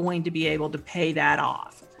never going to be able to pay that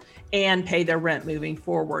off and pay their rent moving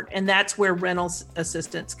forward. And that's where rental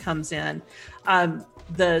assistance comes in.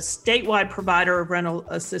 The statewide provider of rental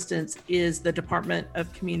assistance is the Department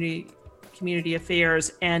of Community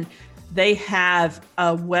Affairs, and they have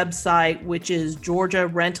a website which is Georgia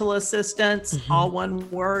Rental Assistance, all one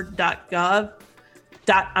word, .gov.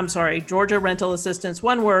 Georgia Rental Assistance,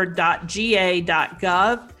 one word,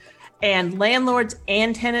 .ga.gov. And landlords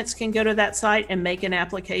and tenants can go to that site and make an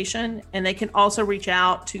application. And they can also reach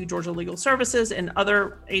out to Georgia Legal Services and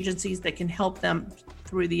other agencies that can help them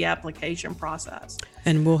through the application process.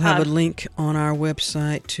 And we'll have a link on our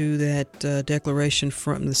website to that declaration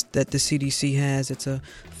that the CDC has. It's a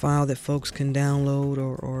file that folks can download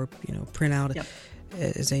or print out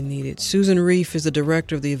as they need it. Susan Reef is the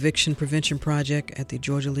director of the Eviction Prevention Project at the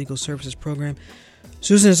Georgia Legal Services Program.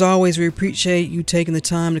 Susan, as always, we appreciate you taking the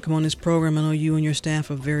time to come on this program. I know you and your staff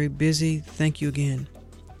are very busy. Thank you again.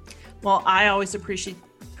 Well, I always appreciate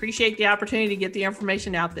the opportunity to get the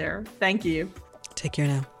information out there. Thank you. Take care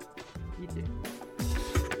now. You too.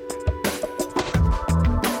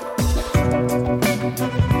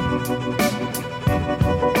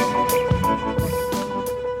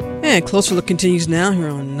 And Closer Look continues now here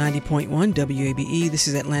on 90.1 WABE. This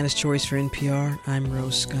is Atlanta's Choice for NPR. I'm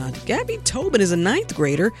Rose Scott. Gabby Tobin is a 9th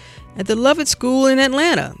grader at the Lovett School in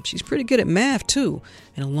Atlanta. She's pretty good at math, too.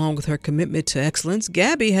 And along with her commitment to excellence,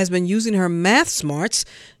 Gabby has been using her math smarts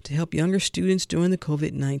to help younger students during the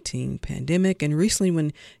COVID-19 pandemic. And recently,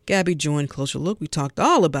 when Gabby joined Closer Look, we talked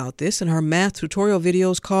all about this in her math tutorial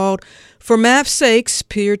videos called For Math's Sakes,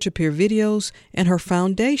 Peer-to-Peer Videos, and her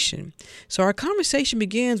foundation. So our conversation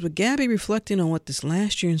begins with Gabby reflecting on what this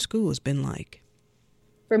last year in school has been like.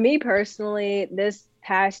 For me personally, this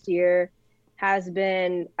past year has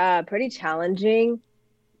been pretty challenging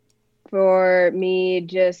for me,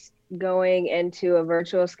 just going into a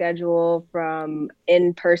virtual schedule from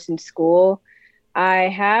in-person school. I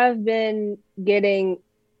have been getting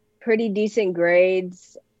pretty decent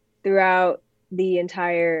grades throughout the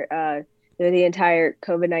entire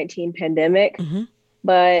COVID-19 pandemic,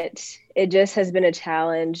 but it just has been a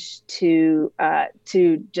challenge to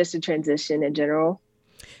just a transition in general.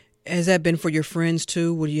 Has that been for your friends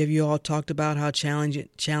too? Have you all talked about how challenging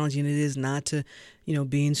it is not to,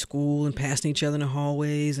 be in school and passing each other in the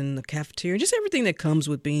hallways and the cafeteria, just everything that comes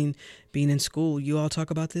with being in school? You all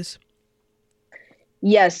talk about this?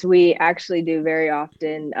 Yes, we actually do very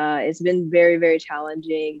often. It's been very, very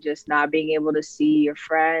challenging just not being able to see your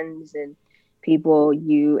friends and people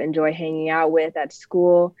you enjoy hanging out with at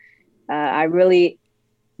school. I really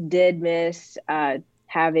did miss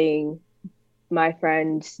having my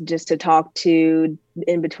friends just to talk to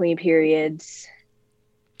in between periods.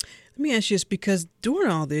 Let me ask you this, because during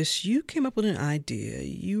all this, you came up with an idea.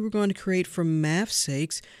 You were going to create, for math's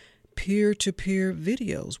sakes, peer-to-peer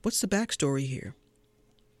videos. What's the backstory here?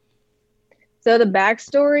 So the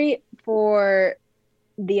backstory for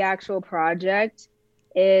the actual project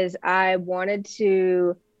is I wanted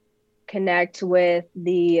to connect with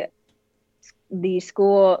the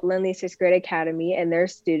school Lindley 6th Grade Academy and their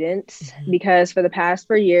students, because for the past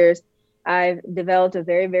 4 years, I've developed a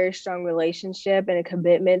very, very strong relationship and a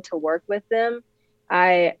commitment to work with them.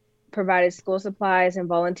 I provided school supplies and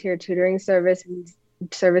volunteer tutoring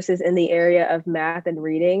services in the area of math and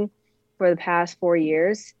reading for the past 4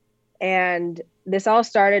 years. And this all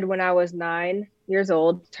started when I was 9 years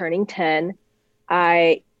old, turning 10.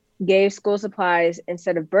 I gave school supplies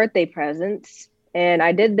instead of birthday presents. And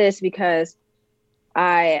I did this because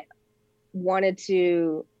I wanted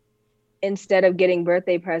to, instead of getting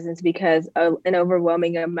birthday presents, because an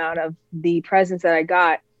overwhelming amount of the presents that I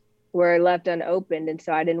got were left unopened. And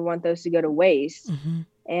so I didn't want those to go to waste.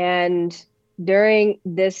 And during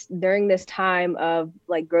this time of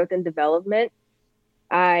like growth and development,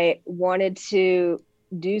 I wanted to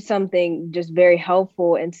do something just very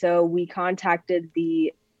helpful. And so we contacted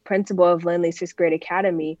the principal of Lindley 6th Grade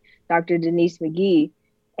Academy, Dr. Denise McGee,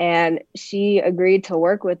 and she agreed to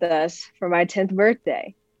work with us for my 10th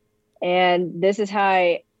birthday. And this is how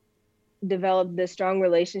I developed this strong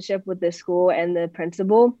relationship with the school and the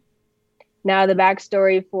principal. Now, the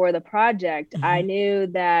backstory for the project, I knew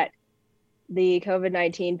that the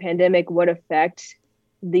COVID-19 pandemic would affect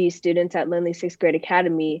the students at Lindley 6th Grade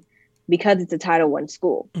Academy because it's a Title I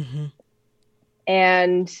school.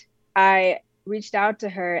 And I reached out to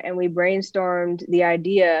her and we brainstormed the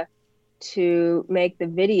idea to make the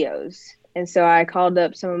videos. And so I called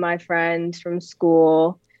up some of my friends from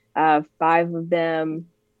school. 5 of them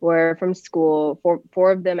were from school.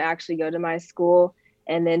 Four of them actually go to my school.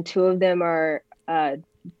 And then 2 of them are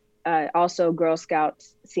also Girl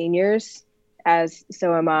Scouts seniors, as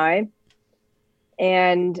so am I.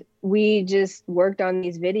 And we just worked on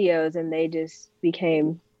these videos and they just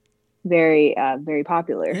became very, very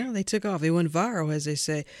popular. Yeah, they took off. They went viral, as they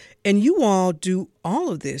say. And you all do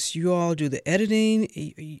all of this. You all do the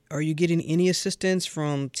editing. Are you getting any assistance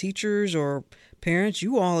from teachers or parents?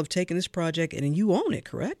 You all have taken this project and you own it,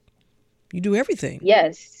 correct? You do everything.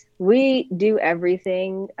 Yes, we do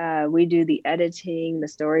everything. We do the editing, the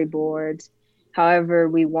storyboards. However,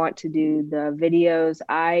 we want to do the videos.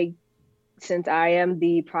 Since I am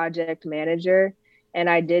the project manager and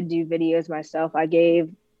I did do videos myself, I gave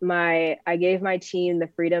my team the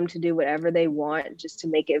freedom to do whatever they want, just to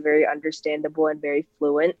make it very understandable and very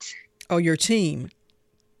fluent. Oh, your team.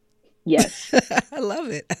 Yes. I love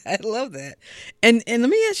it. I love that. And let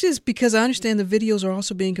me ask you this, because I understand the videos are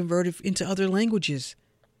also being converted into other languages.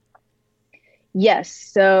 Yes.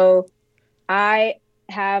 So I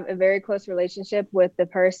have a very close relationship with the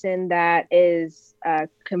person that is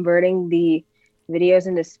converting the videos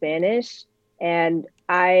into Spanish. And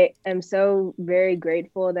I am so very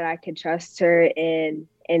grateful that I could trust her in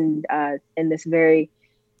this very,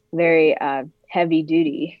 very heavy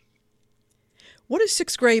duty. What is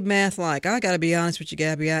 6th grade math like? I got to be honest with you,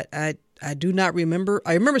 Gabby. I do not remember.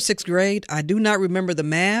 I remember 6th grade. I do not remember the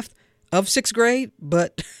math of 6th grade,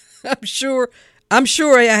 but I'm sure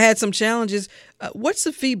I had some challenges. What's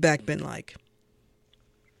the feedback been like?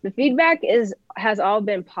 The feedback has all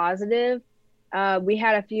been positive. We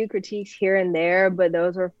had a few critiques here and there, but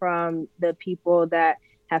those were from the people that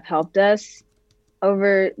have helped us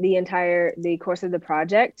over the course of the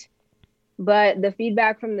project. But the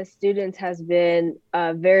feedback from the students has been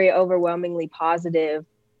very overwhelmingly positive.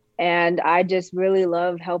 And I just really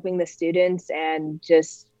love helping the students and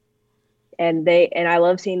I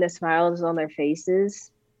love seeing the smiles on their faces.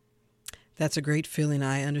 That's a great feeling.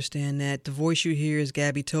 I understand that. The voice you hear is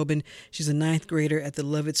Gabby Tobin. She's a 9th grader at the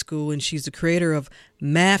Lovett School, and she's the creator of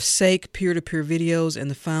Math's Sake peer-to-peer videos and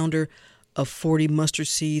the founder of 40 Mustard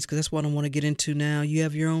Seeds, because that's what I want to get into now. You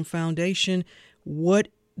have your own foundation. With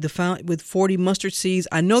 40 Mustard Seeds,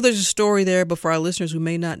 I know there's a story there, but for our listeners who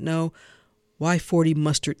may not know, why 40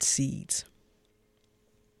 Mustard Seeds?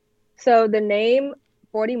 So the name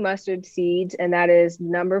 40 Mustard Seeds, and that is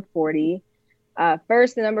number 40.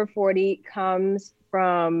 First, the number 40 comes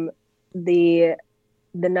from the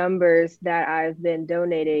numbers that I've been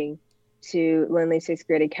donating to Lindley 6th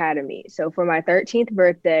Grade Academy. So for my 13th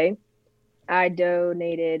birthday, I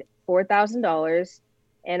donated $4,000,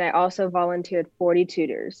 and I also volunteered 40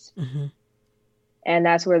 tutors. Mm-hmm. And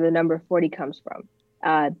that's where the number 40 comes from.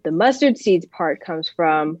 The mustard seeds part comes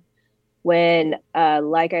from when,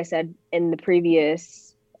 like I said in the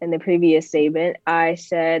previous statement, I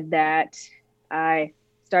said that I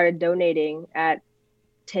started donating at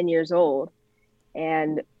 10 years old.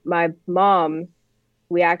 And my mom,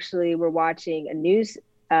 we actually were watching a news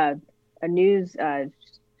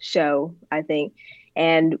show, I think,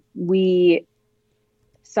 and we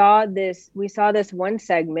saw this one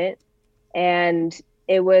segment, and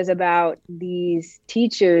it was about these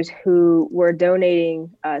teachers who were donating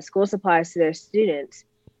school supplies to their students.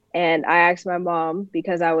 And I asked my mom,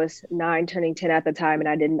 because I was 9 turning 10 at the time, and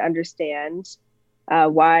I didn't understand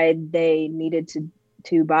why they needed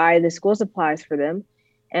to buy the school supplies for them.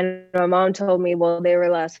 And my mom told me, well, they were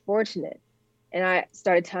less fortunate. And I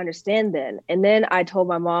started to understand then. And then I told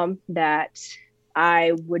my mom that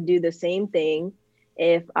I would do the same thing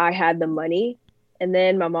if I had the money. And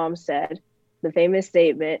then my mom said the famous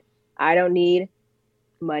statement, I don't need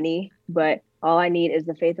money, but all I need is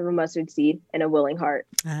the faith of a mustard seed and a willing heart.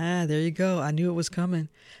 Ah, there you go. I knew it was coming.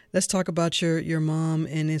 Let's talk about your mom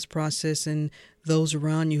and this process and those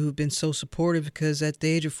around you who've been so supportive, because at the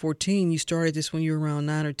age of 14, you started this when you were around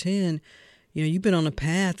 9 or 10. You know, you've been on a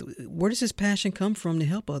path. Where does this passion come from to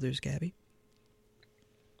help others, Gabby?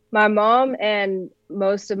 My mom and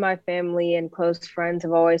most of my family and close friends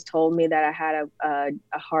have always told me that I had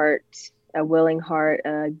a heart, a willing heart,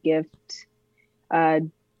 a gift, a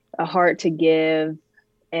heart to give.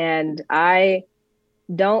 And I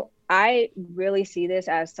really see this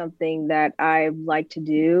as something that I like to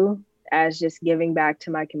do, as just giving back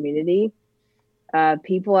to my community.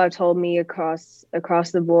 People have told me across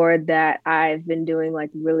the board that I've been doing like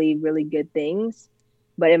really, really good things.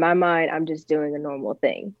 But in my mind, I'm just doing a normal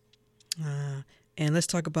thing. And let's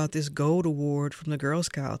talk about this gold award from the Girl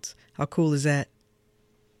Scouts. How cool is that?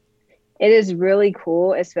 It is really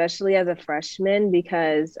cool, especially as a freshman,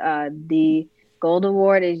 because the Gold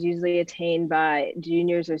Award is usually attained by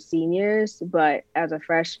juniors or seniors, but as a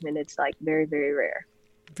freshman, it's like very, very rare.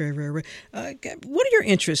 Very, very rare. What are your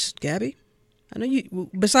interests, Gabby? I know you,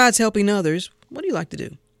 besides helping others, what do you like to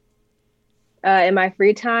do? In my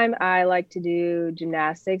free time, I like to do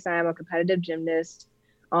gymnastics. I am a competitive gymnast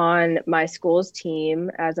on my school's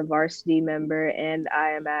team as a varsity member, and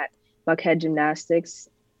I am at Buckhead Gymnastics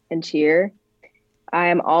and cheer. I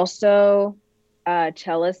am also a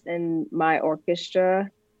cellist in my orchestra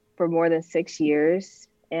for more than 6 years,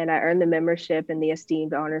 and I earned the membership in the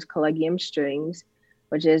esteemed Honors Collegium Strings,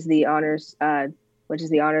 which is the honors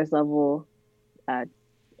level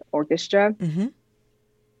orchestra. Mm-hmm.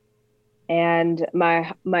 And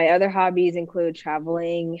my other hobbies include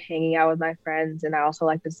traveling, hanging out with my friends, and I also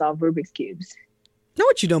like to solve Rubik's Cubes. Know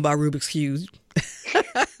what you know about Rubik's Cubes?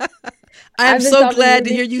 I'm so glad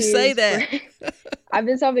to hear you say that. I've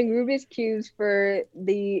been solving Rubik's Cubes for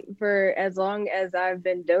as long as I've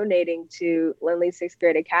been donating to Lindley Sixth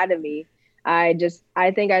Grade Academy. I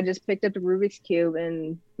think I just picked up the Rubik's Cube,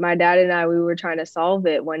 and my dad and I, we were trying to solve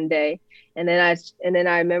it one day, and then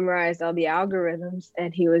I memorized all the algorithms,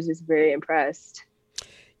 and he was just very impressed.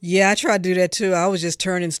 Yeah, I tried to do that too. I was just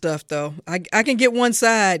turning stuff though. I can get one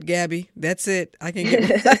side, Gabby. That's it. I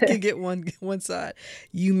can get one side.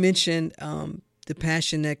 You mentioned the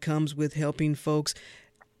passion that comes with helping folks.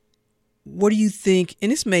 What do you think,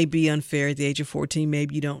 and this may be unfair at the age of 14,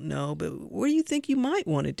 maybe you don't know, but what do you think you might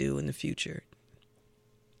want to do in the future?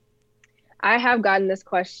 I have gotten this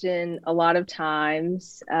question a lot of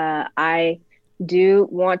times. I do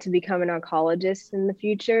want to become an oncologist in the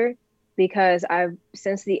future because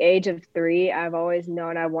since the age of 3, I've always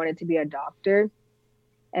known I wanted to be a doctor.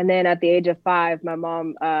 And then at the age of 5, my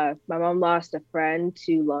mom lost a friend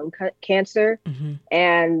to lung cancer. Mm-hmm.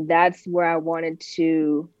 And that's where I wanted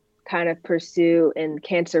to kind of pursue in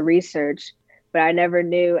cancer research, but I never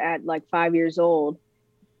knew at like 5 years old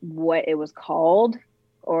what it was called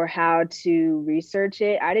or how to research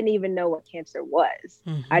it. I didn't even know what cancer was.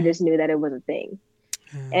 Mm-hmm. I just knew that it was a thing.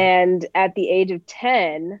 Mm-hmm. And at the age of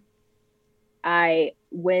 10, I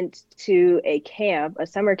went to a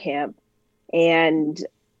summer camp, and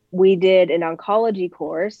we did an oncology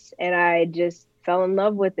course, and I just fell in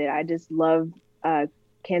love with it. I just love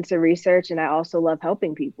cancer research, and I also love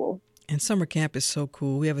helping people. And summer camp is so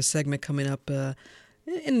cool. We have a segment coming up in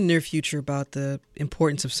the near future about the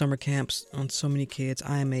importance of summer camps on so many kids.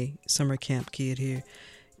 I am a summer camp kid here.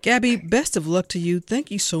 Gabby, best of luck to you. Thank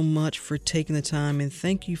you so much for taking the time, and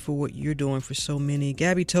thank you for what you're doing for so many.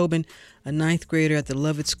 Gabby Tobin, a 9th grader at the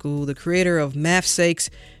Lovett School, the creator of Mathsakes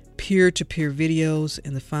peer-to-peer videos,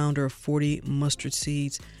 and the founder of 40 Mustard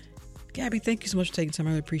Seeds. Gabby, thank you so much for taking time. I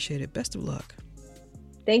really appreciate it. Best of luck.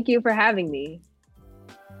 Thank you for having me.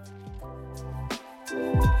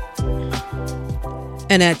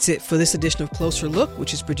 And that's it for this edition of Closer Look,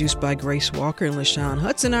 which is produced by Grace Walker and LaShawn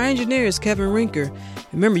Hudson. Our engineer is Kevin Rinker.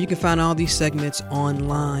 Remember, you can find all these segments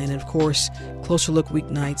online. And, of course, Closer Look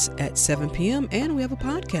weeknights at 7 p.m. And we have a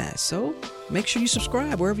podcast, so make sure you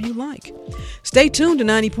subscribe wherever you like. Stay tuned to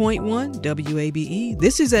 90.1 WABE.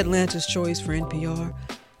 This is Atlanta's Choice for NPR.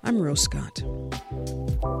 I'm Rose Scott.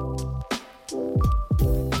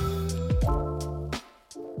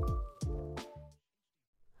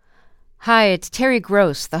 Hi, it's Terry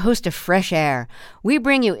Gross, the host of Fresh Air. We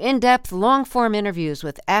bring you in-depth, long-form interviews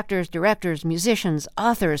with actors, directors, musicians,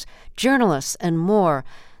 authors, journalists, and more.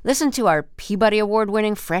 Listen to our Peabody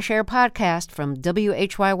Award-winning Fresh Air podcast from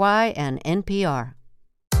WHYY and NPR.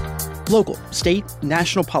 Local, state,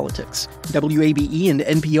 national politics. WABE and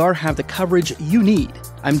NPR have the coverage you need.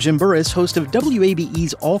 I'm Jim Burris, host of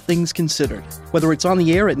WABE's All Things Considered. Whether it's on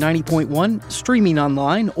the air at 90.1, streaming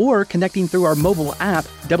online, or connecting through our mobile app,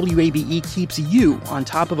 WABE keeps you on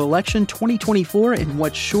top of election 2024 in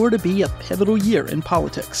what's sure to be a pivotal year in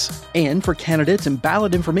politics. And for candidates and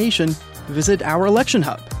ballot information, visit our election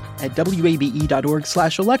hub at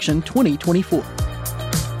wabe.org/election 2024.